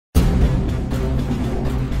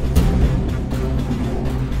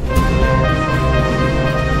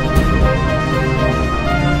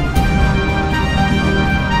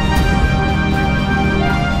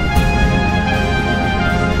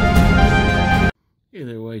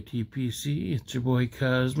YTPC. It's your boy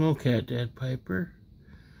Cosmo, Cat Dad Piper.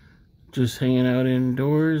 Just hanging out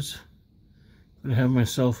indoors. Gonna have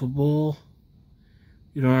myself a bowl.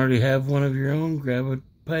 If you don't already have one of your own, grab a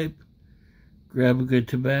pipe, grab a good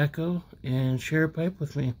tobacco, and share a pipe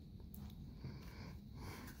with me.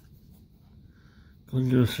 Gonna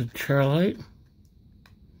do us a Charlite.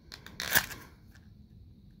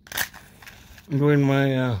 I'm doing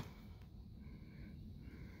my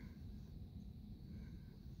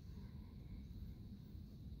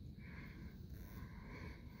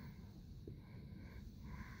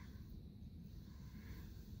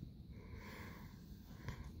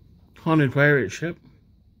haunted pirate ship.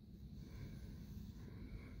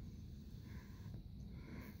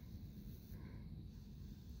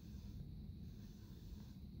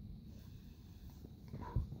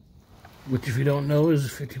 Which, if you don't know, is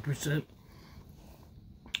 50%.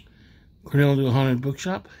 Cornell do a haunted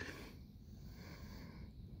bookshop.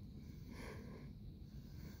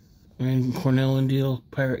 And Cornell and Deal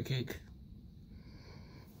pirate cake.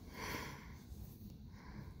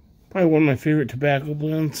 Probably one of my favorite tobacco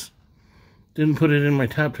blends. Didn't put it in my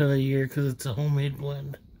top 10 of the year because it's a homemade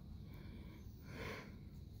blend.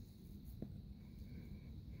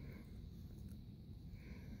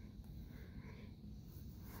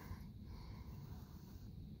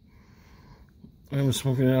 I'm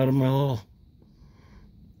smoking it out of my little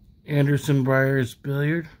Anderson Briars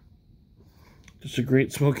billiard. Just a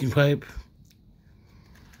great smoking pipe.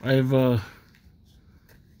 I've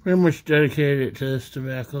pretty much dedicated it to this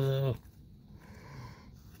tobacco though.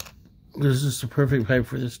 This is the perfect pipe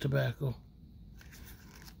for this tobacco.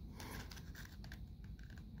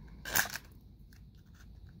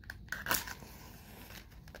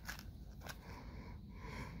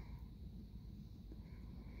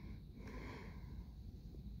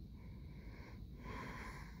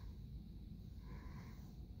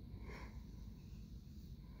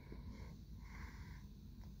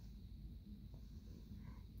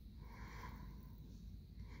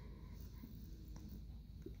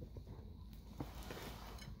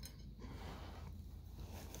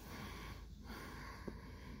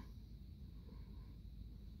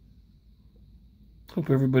 Hope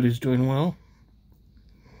everybody's doing well.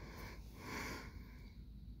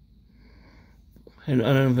 Had an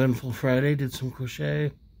uneventful Friday, did some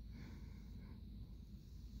crochet.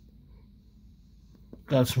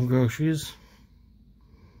 Got some groceries.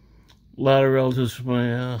 A lot of relatives from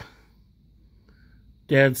my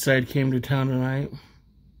dad's side came to town tonight.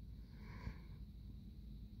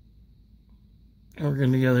 And we're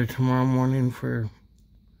getting together tomorrow morning for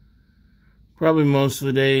probably most of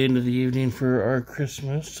the day into the evening for our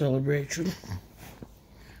Christmas celebration.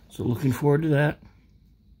 So looking forward to that.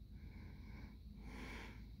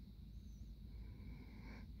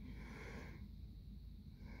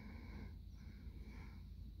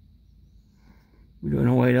 We're doing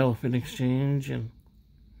a white elephant exchange and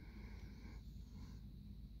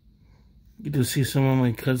get to see some of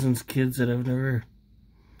my cousin's kids that I've never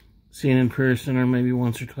seen in person, or maybe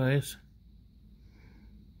once or twice.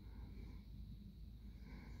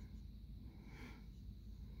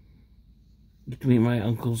 Get to meet my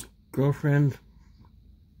uncle's girlfriend.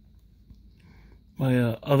 My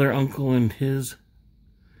other uncle and his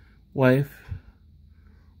wife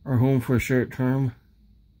are home for a short term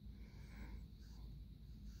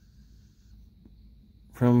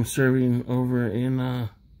from serving over in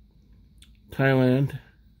Thailand,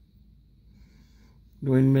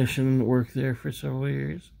 doing mission work there for several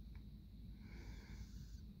years.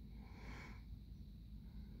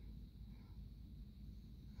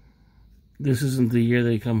 This isn't the year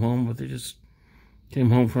they come home, but they just came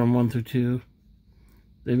home for a month or two.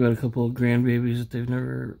 They've got a couple of grandbabies that they've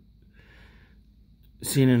never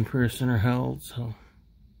seen in person or held, so.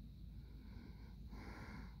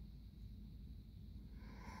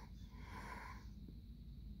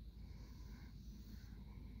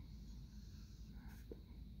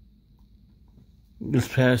 This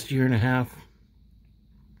past year and a half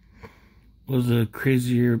was a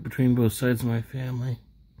crazy year between both sides of my family.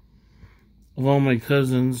 Of all my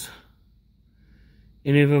cousins,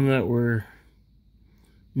 any of them that were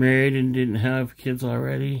married and didn't have kids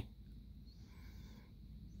already,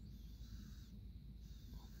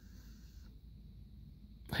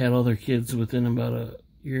 had all their kids within about a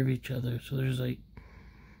year of each other. So there's like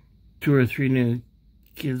 2 or 3 new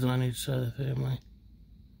kids on each side of the family.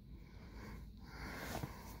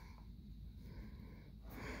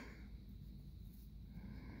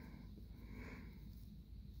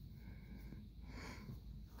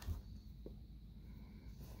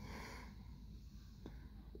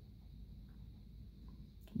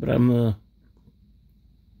 But I'm the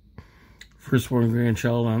firstborn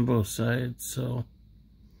grandchild on both sides, so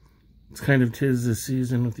it's kind of 'tis the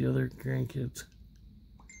season with the other grandkids.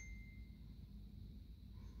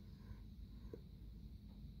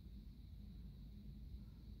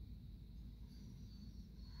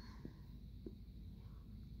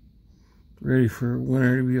 Ready for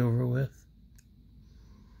winter to be over with.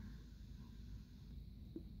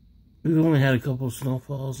 We've only had a couple of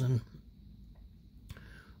snowfalls, and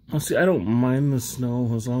honestly, I don't mind the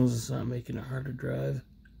snow as long as it's not making it hard to drive.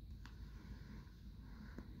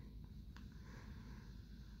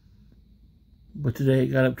 But today it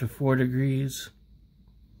got up to 4 degrees,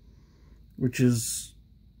 which is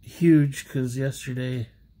huge because yesterday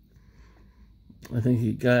I think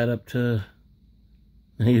it got up to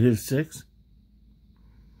 -6.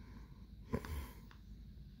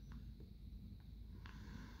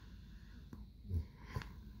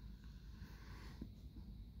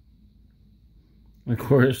 Of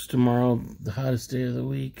course, tomorrow, the hottest day of the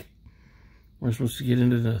week, we're supposed to get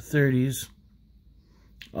into the 30s.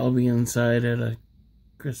 I'll be inside at a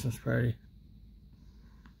Christmas party.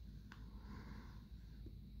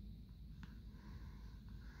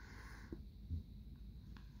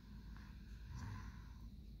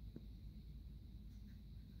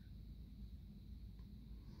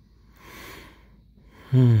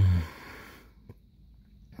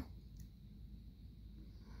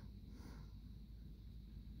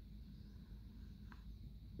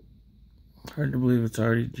 Hard to believe it's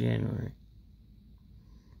already January.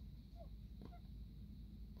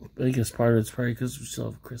 I guess part of it's probably because we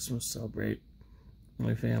still have Christmas to celebrate with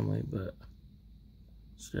my family, but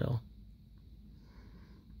still.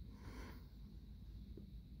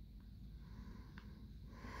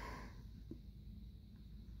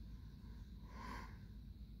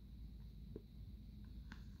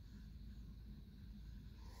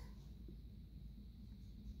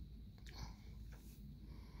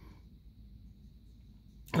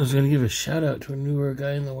 I was going to give a shout out to a newer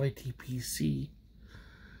guy in the YTPC,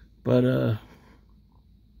 but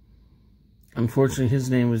unfortunately his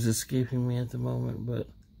name is escaping me at the moment, but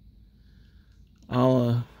I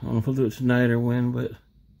don't know if I'll do it tonight or when, but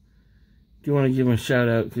do want to give him a shout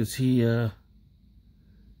out because he is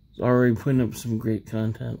already putting up some great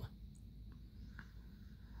content.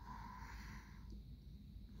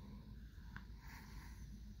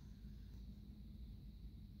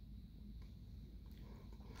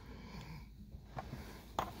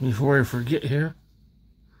 Before I forget here,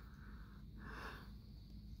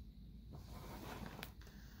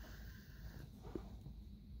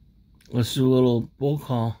 let's do a little bull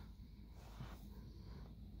call.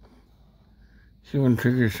 See when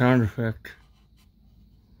triggers sound effect.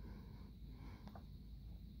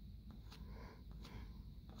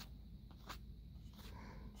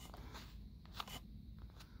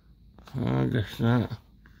 I guess not.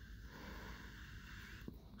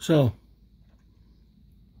 So,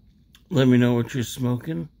 let me know what you're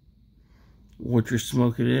smoking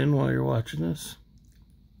in while you're watching this.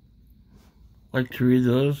 Like to read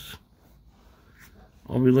those.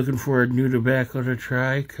 I'll be looking for a new tobacco to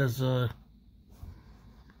try because I'll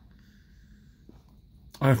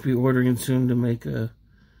have to be ordering soon to make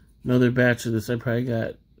another batch of this. I probably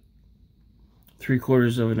got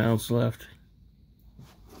 3/4 of an ounce left.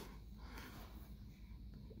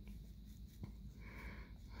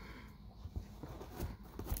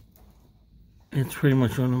 It's pretty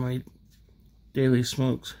much one of my daily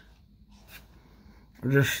smokes. I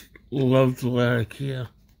just love the Latakia.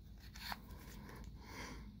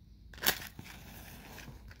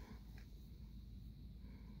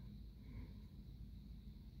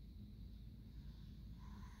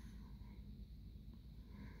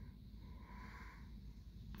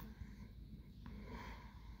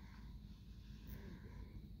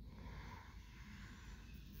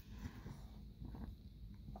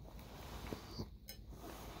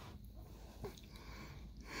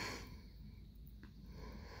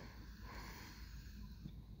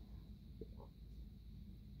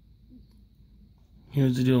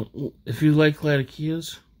 Here's the deal. If you like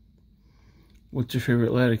Latakias, what's your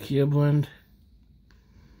favorite Latakia blend?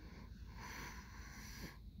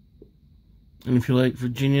 And if you like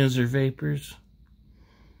Virginias or Vapors,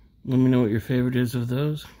 let me know what your favorite is of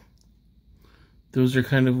those. Those are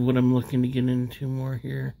kind of what I'm looking to get into more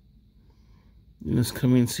here in this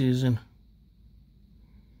coming season.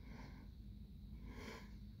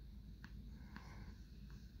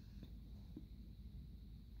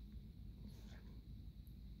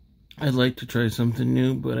 I'd like to try something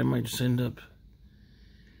new, but I might just end up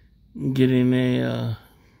getting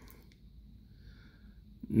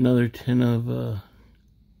another tin of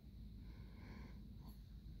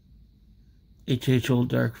HH Old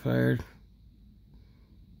Dark Fired.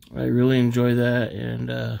 I really enjoy that,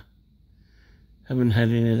 and haven't had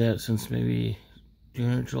any of that since maybe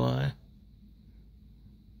June or July.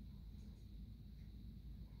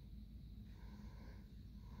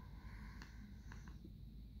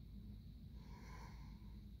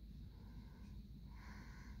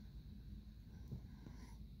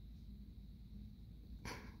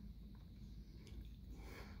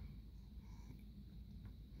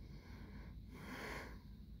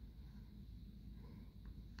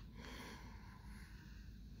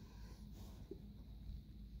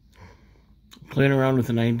 Playing around with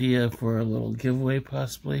an idea for a little giveaway,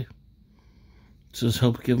 possibly. Just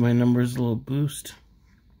help give my numbers a little boost.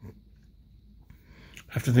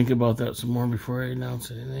 I have to think about that some more before I announce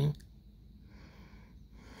anything.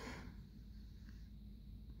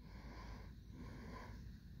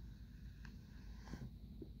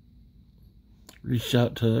 Reached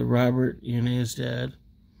out to Robert, Iana's dad,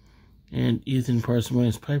 and Ethan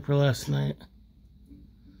Parsimonious Piper last night.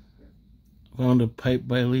 Found a pipe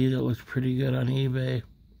by Lee that looks pretty good on eBay.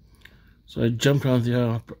 So I jumped on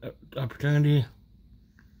the opportunity.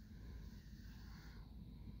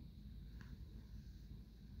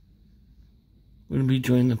 I'm going to be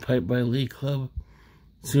joining the Pipe by Lee Club.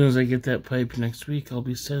 As soon as I get that pipe next week, I'll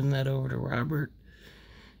be sending that over to Robert.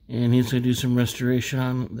 And he's going to do some restoration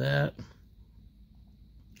on that.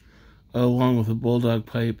 Along with a bulldog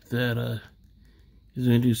pipe that he's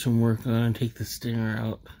going to do some work on and take the stinger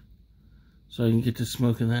out. So I can get to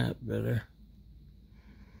smoking that better.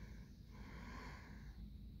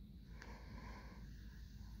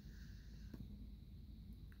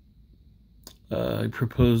 I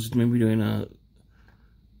proposed maybe doing a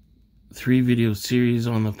 3-video series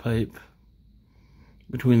on the pipe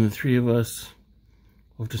between the 3 of us.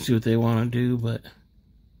 We'll have to see what they want to do, but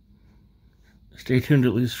stay tuned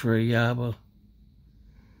at least for a Yaba.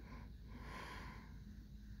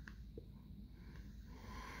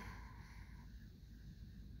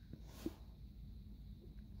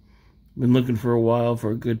 Been looking for a while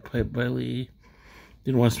for a good pipe by Lee.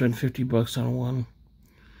 Didn't want to spend $50 on one.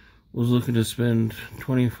 Was looking to spend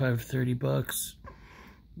 $25 to $30,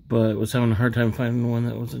 but was having a hard time finding one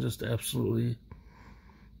that wasn't just absolutely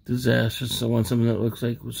disastrous. I want something that looks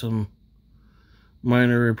like with some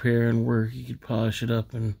minor repair and work, you could polish it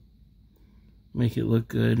up and make it look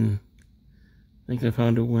good. And I think I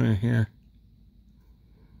found a winner here.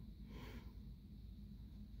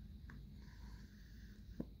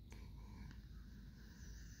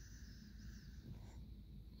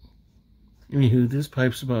 Anywho, this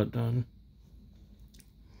pipe's about done.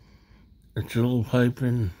 It's a little pipe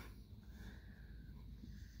and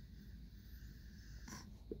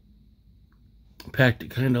packed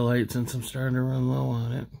it kind of light since I'm starting to run low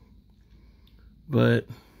on it. But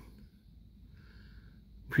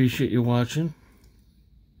appreciate you watching.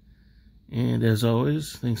 And as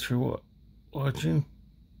always, thanks for watching.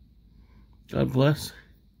 God bless.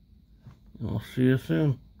 And I'll see you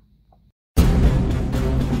soon.